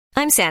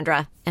I'm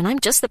Sandra, and I'm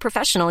just the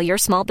professional your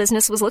small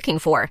business was looking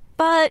for.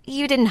 But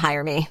you didn't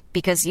hire me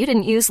because you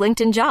didn't use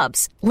LinkedIn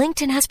Jobs.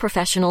 LinkedIn has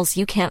professionals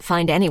you can't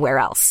find anywhere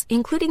else,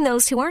 including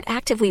those who aren't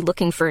actively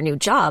looking for a new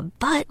job,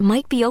 but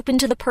might be open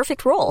to the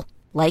perfect role,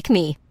 like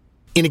me.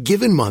 In a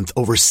given month,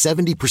 over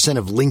 70%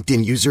 of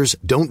LinkedIn users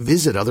don't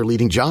visit other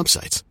leading job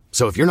sites.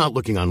 So if you're not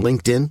looking on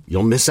LinkedIn,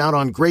 you'll miss out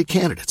on great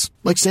candidates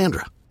like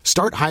Sandra.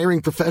 Start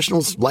hiring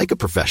professionals like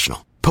a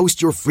professional.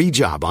 Post your free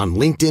job on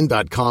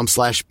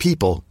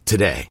linkedin.com/people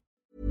today.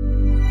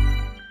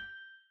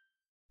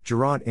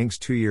 Jeron inks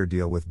 2-year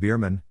deal with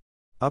Beermen.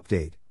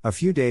 Update: a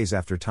few days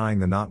after tying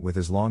the knot with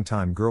his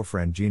longtime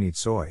girlfriend Jeannie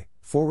Tsoy,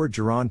 forward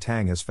Jeron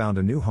Tang has found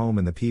a new home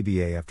in the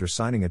PBA after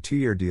signing a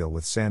 2-year deal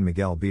with San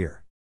Miguel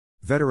Beer.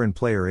 Veteran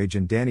player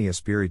agent Danny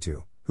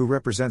Espiritu, who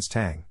represents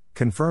Tang,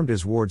 confirmed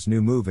his ward's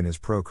new move in his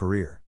pro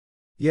career.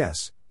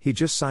 Yes, he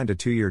just signed a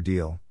 2-year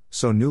deal,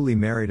 so newly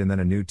married and then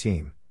a new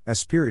team,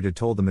 Espiritu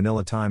told the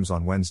Manila Times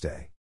on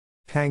Wednesday.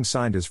 Tang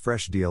signed his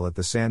fresh deal at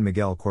the San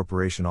Miguel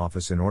Corporation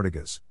office in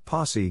Ortigas,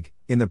 Pasig,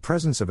 in the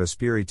presence of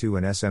Espiritu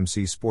and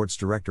SMC Sports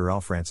Director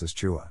Alfrancis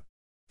Chua.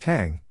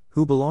 Tang,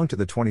 who belonged to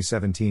the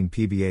 2017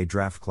 PBA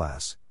draft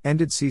class,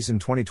 ended season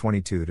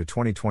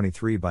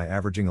 2022-2023 by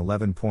averaging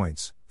 11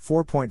 points,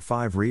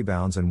 4.5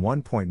 rebounds and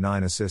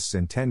 1.9 assists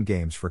in 10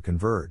 games for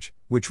Converge,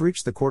 which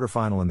reached the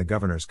quarterfinal in the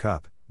Governor's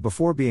Cup,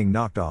 before being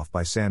knocked off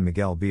by San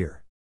Miguel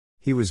Beer.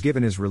 He was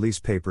given his release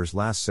papers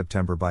last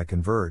September by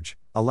Converge,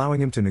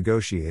 allowing him to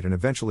negotiate and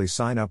eventually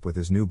sign up with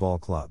his new ball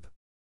club.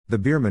 The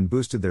Beermen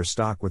boosted their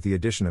stock with the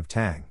addition of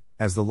Tang,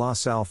 as the La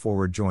Salle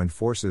forward joined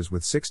forces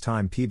with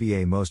 6-time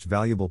PBA Most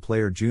Valuable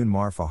Player June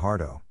Mar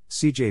Fajardo,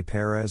 CJ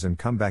Perez and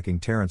comebacking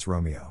Terrence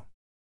Romeo.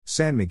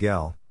 San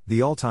Miguel,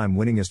 the all-time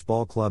winningest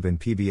ball club in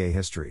PBA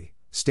history,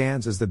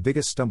 stands as the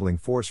biggest stumbling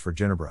force for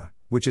Ginebra,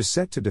 which is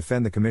set to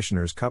defend the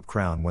Commissioner's Cup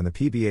crown when the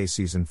PBA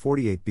season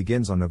 48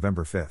 begins on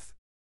November 5.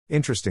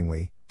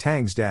 Interestingly,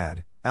 Tang's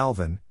dad,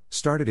 Alvin,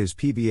 started his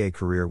PBA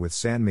career with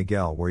San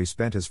Miguel, where he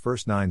spent his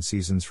first 9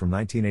 seasons from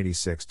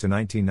 1986 to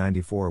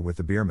 1994 with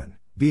the Beermen,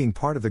 being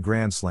part of the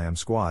Grand Slam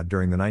squad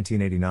during the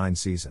 1989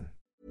 season.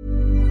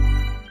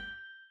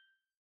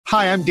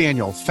 Hi, I'm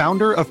Daniel,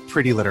 founder of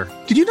Pretty Litter.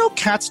 Did you know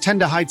cats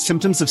tend to hide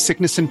symptoms of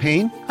sickness and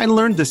pain? I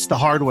learned this the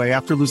hard way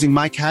after losing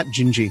my cat,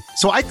 Gingy.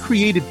 So I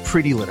created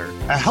Pretty Litter,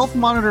 a health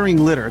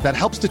monitoring litter that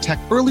helps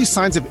detect early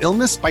signs of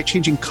illness by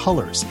changing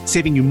colors,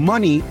 saving you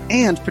money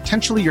and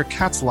potentially your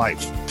cat's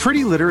life.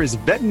 Pretty Litter is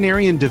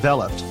veterinarian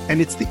developed, and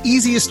it's the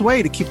easiest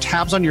way to keep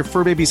tabs on your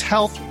fur baby's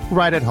health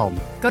right at home.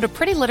 Go to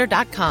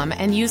prettylitter.com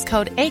and use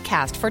code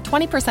ACAST for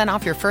 20%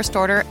 off your first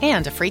order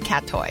and a free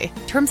cat toy.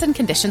 Terms and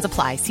conditions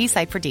apply. See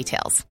site for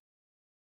details.